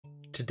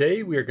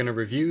Today we are going to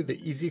review the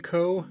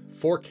Ezcoo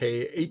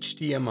 4K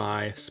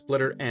HDMI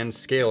splitter and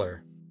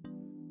scaler.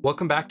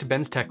 Welcome back to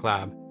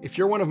BensTechLab. If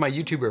you're one of my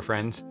YouTuber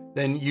friends,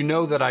 then you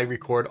know that I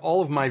record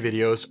all of my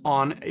videos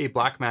on a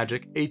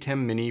Blackmagic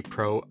Atem Mini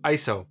Pro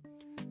ISO.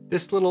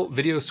 This little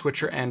video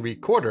switcher and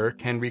recorder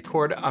can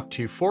record up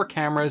to 4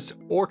 cameras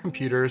or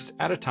computers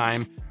at a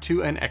time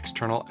to an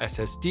external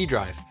SSD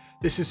drive.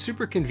 This is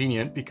super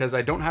convenient because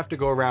I don't have to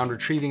go around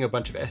retrieving a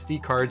bunch of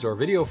SD cards or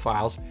video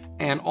files,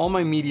 and all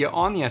my media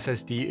on the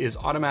SSD is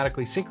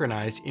automatically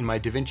synchronized in my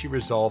DaVinci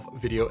Resolve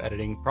video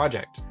editing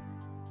project.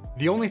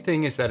 The only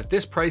thing is that at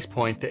this price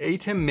point, the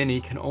Atem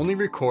Mini can only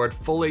record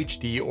Full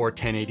HD or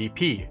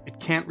 1080p. It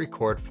can't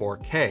record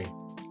 4K.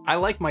 I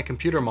like my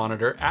computer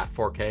monitor at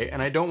 4K and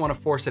I don't want to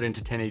force it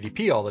into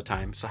 1080p all the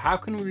time, so how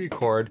can we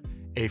record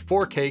a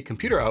 4K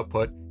computer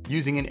output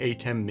using an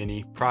Atem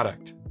Mini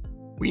product?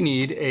 We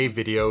need a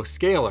video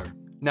scaler.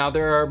 Now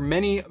there are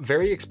many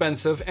very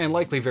expensive and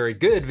likely very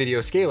good video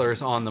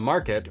scalers on the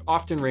market,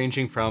 often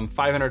ranging from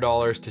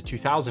 $500 to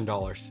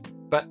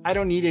 $2,000. But I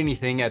don't need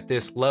anything at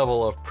this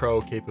level of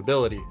pro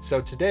capability. So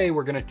today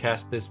we're going to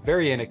test this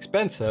very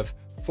inexpensive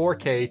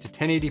 4K to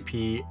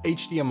 1080p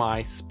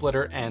HDMI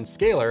splitter and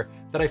scaler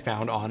that I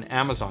found on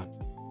Amazon.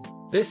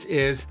 This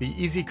is the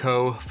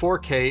Ezcoo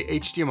 4K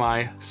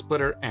HDMI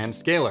splitter and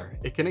scaler.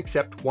 It can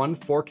accept one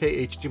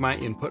 4K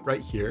HDMI input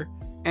right here,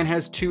 and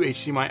has 2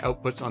 HDMI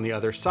outputs on the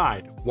other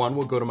side. One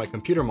will go to my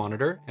computer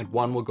monitor and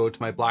one will go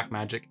to my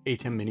Blackmagic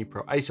Atem Mini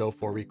Pro ISO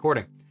for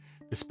recording.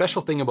 The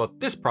special thing about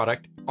this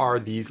product are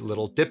these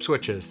little dip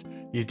switches.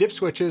 These dip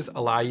switches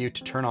allow you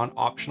to turn on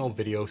optional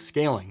video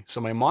scaling.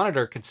 So my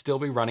monitor can still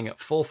be running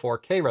at full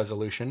 4K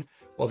resolution,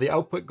 while the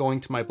output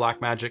going to my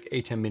Blackmagic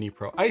Atem Mini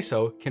Pro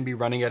ISO can be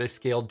running at a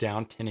scaled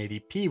down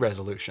 1080p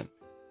resolution.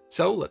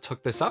 So let's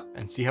hook this up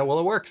and see how well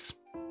it works.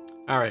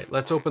 All right,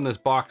 let's open this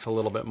box a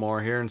little bit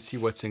more here and see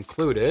what's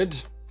included.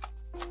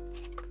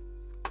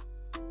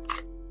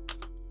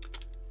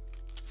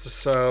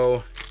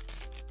 So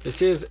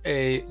this is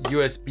a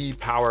USB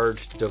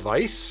powered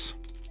device.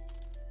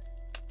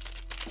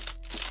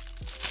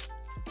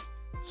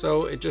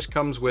 So it just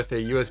comes with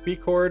a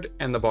USB cord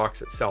and the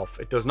box itself.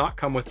 It does not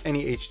come with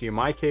any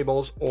HDMI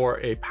cables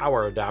or a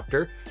power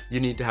adapter.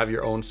 You need to have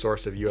your own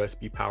source of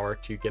USB power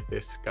to get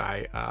this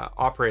guy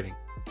operating.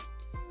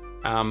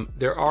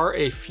 There are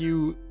a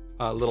few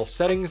little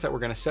settings that we're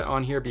going to set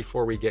on here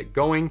before we get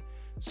going.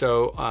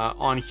 So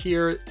on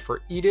here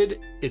for EDID,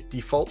 it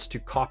defaults to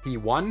copy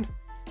 1.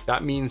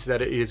 That means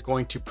that it is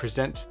going to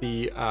present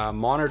the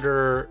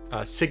monitor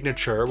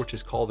signature, which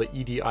is called the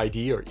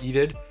EDID or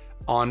EDID,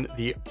 on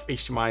the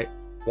HDMI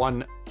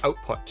 1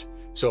 output.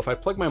 So if I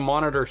plug my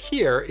monitor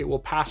here, it will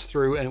pass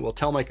through and it will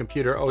tell my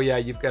computer, oh yeah,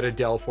 you've got a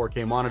Dell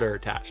 4K monitor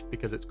attached,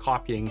 because it's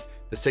copying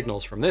the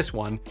signals from this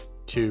one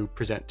to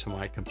present to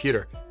my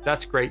computer.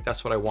 That's great,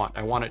 that's what I want.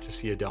 I want it to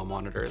see a Dell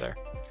monitor there.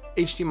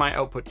 HDMI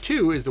output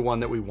 2 is the one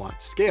that we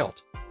want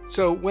scaled.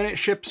 So when it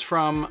ships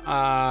from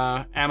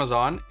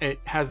Amazon, it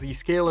has the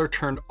scaler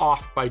turned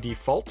off by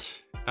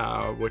default,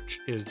 which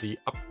is the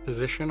up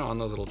position on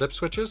those little dip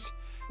switches.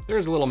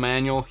 There's a little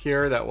manual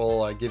here that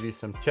will give you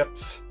some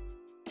tips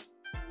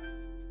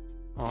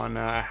on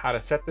how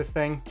to set this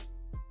thing.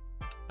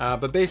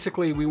 But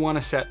basically we want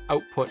to set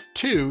output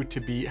 2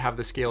 to have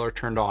the scaler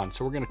turned on.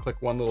 So we're going to click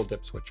one little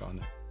dip switch on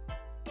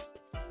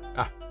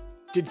there.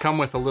 Did come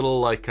with a little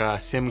like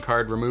SIM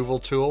card removal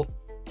tool,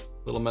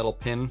 little metal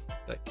pin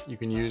that you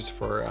can use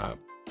for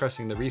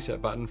pressing the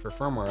reset button for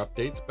firmware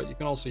updates, but you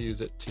can also use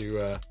it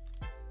to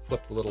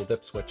flip the little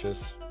dip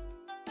switches.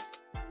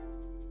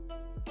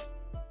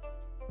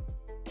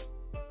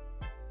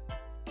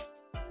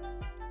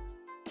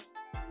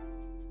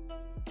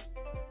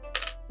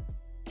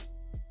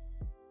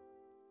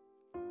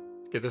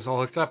 Get this all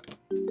hooked up.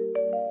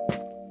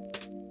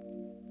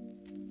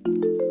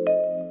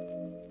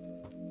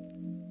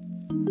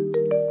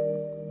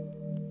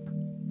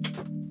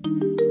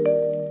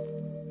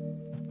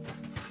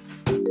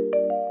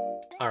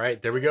 All right,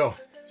 there we go.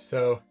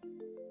 So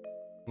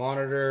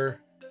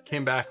monitor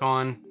came back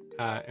on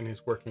and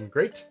is working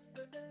great.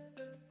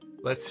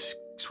 Let's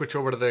switch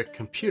over to the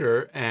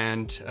computer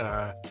and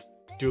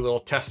do a little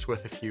test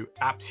with a few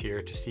apps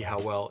here to see how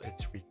well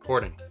it's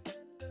recording.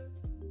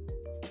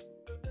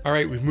 All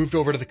right, we've moved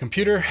over to the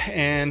computer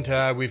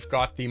and we've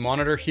got the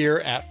monitor here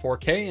at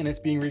 4K and it's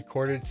being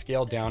recorded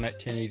scaled down at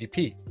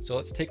 1080p. So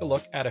let's take a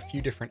look at a few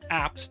different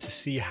apps to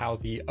see how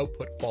the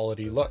output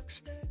quality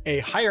looks. A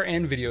higher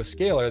end video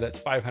scaler that's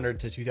 $500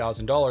 to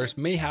 $2,000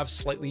 may have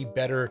slightly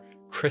better,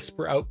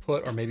 crisper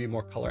output or maybe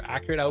more color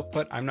accurate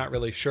output. I'm not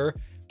really sure,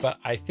 but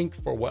I think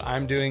for what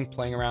I'm doing,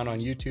 playing around on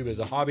YouTube as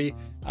a hobby,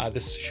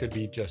 this should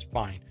be just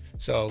fine.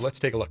 So let's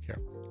take a look here.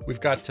 We've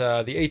got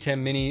the Atem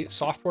Mini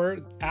software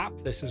app.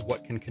 This is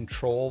what can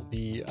control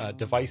the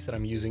device that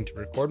I'm using to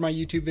record my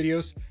YouTube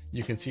videos.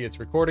 You can see it's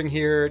recording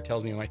here. It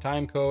tells me my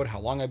time code, how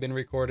long I've been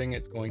recording.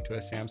 It's going to a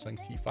Samsung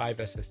T5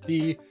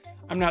 SSD.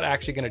 I'm not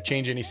actually going to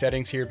change any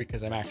settings here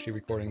because I'm actually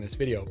recording this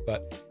video,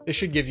 but this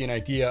should give you an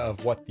idea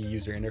of what the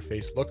user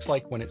interface looks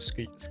like when it's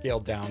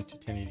scaled down to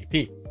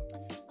 1080p.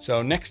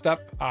 So next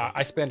up,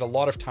 I spend a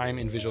lot of time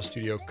in Visual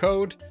Studio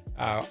Code.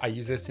 I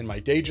use this in my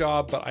day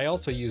job, but I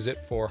also use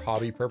it for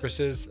hobby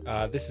purposes.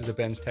 This is the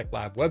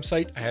BensTechLab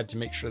website. I had to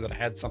make sure that I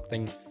had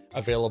something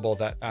available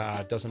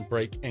that doesn't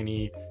break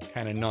any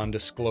kind of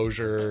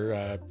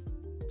non-disclosure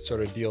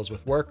sort of deals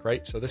with work,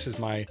 right? So this is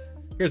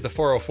here's the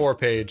 404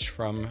 page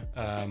from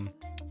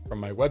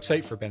my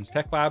website for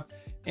BensTechLab.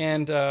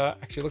 And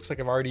actually looks like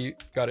I've already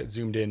got it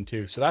zoomed in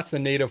too. So that's the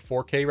native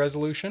 4K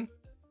resolution,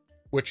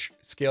 which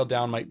scaled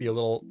down might be a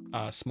little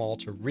small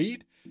to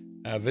read.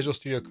 Visual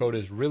Studio Code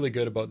is really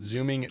good about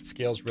zooming. It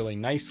scales really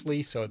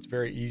nicely, so it's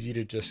very easy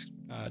to just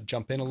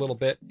jump in a little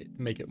bit,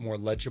 make it more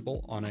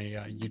legible on a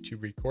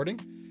YouTube recording.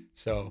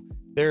 So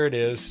there it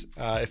is.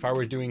 If I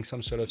were doing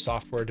some sort of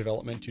software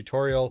development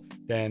tutorial,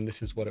 then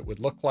this is what it would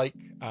look like.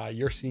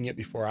 You're seeing it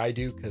before I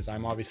do, because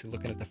I'm obviously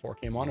looking at the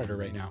 4K monitor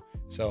right now.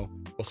 So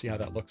we'll see how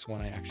that looks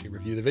when I actually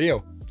review the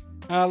video.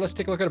 Let's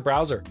take a look at a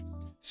browser.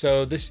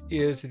 So this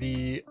is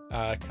the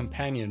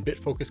companion,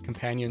 BitFocus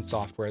companion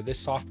software. This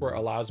software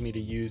allows me to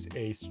use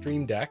a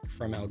Stream Deck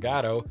from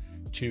Elgato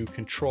to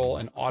control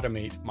and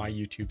automate my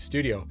YouTube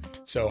studio.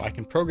 So I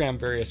can program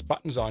various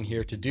buttons on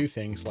here to do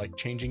things like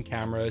changing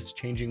cameras,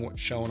 changing what's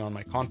shown on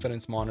my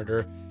confidence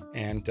monitor,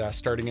 and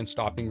starting and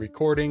stopping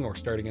recording, or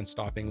starting and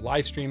stopping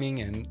live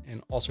streaming,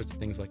 and all sorts of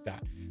things like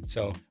that.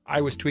 So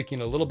I was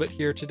tweaking a little bit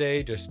here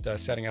today, just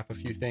setting up a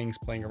few things,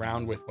 playing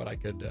around with what I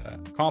could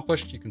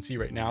accomplish. You can see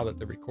right now that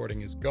the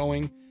recording is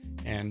going,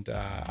 and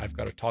I've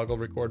got a toggle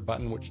record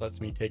button, which lets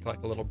me take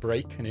like a little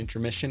break, an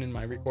intermission in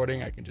my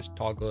recording. I can just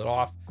toggle it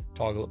off,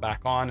 toggle it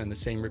back on, and the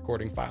same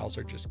recording files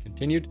are just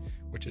continued,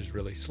 which is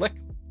really slick.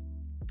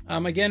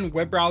 Again,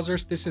 web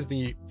browsers, this is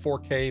the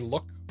 4K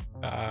look,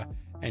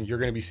 and you're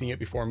going to be seeing it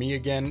before me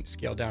again,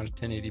 scaled down to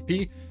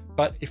 1080p.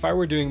 But if I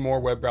were doing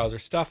more web browser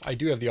stuff, I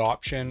do have the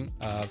option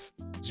of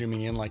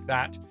zooming in like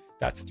that.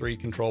 That's 3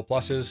 control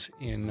pluses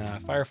in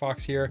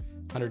Firefox here.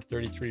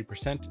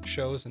 133%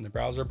 shows in the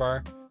browser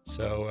bar.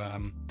 So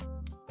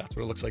that's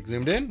what it looks like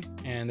zoomed in.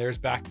 And there's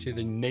back to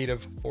the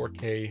native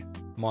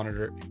 4K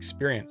monitor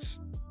experience.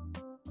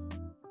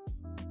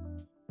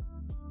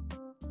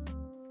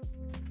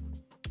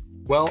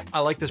 Well, I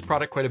like this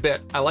product quite a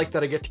bit. I like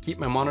that I get to keep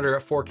my monitor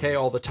at 4K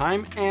all the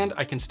time, and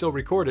I can still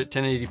record at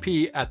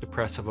 1080p at the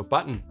press of a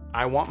button.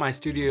 I want my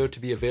studio to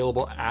be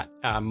available at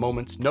a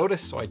moment's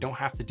notice, so I don't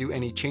have to do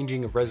any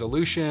changing of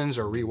resolutions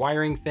or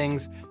rewiring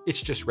things.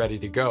 It's just ready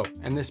to go,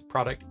 and this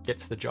product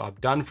gets the job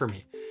done for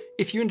me.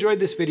 If you enjoyed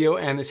this video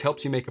and this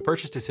helps you make a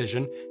purchase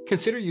decision,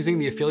 consider using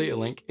the affiliate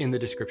link in the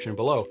description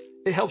below.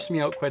 It helps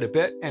me out quite a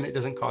bit, and it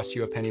doesn't cost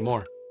you a penny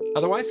more.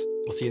 Otherwise,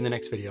 we'll see you in the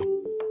next video.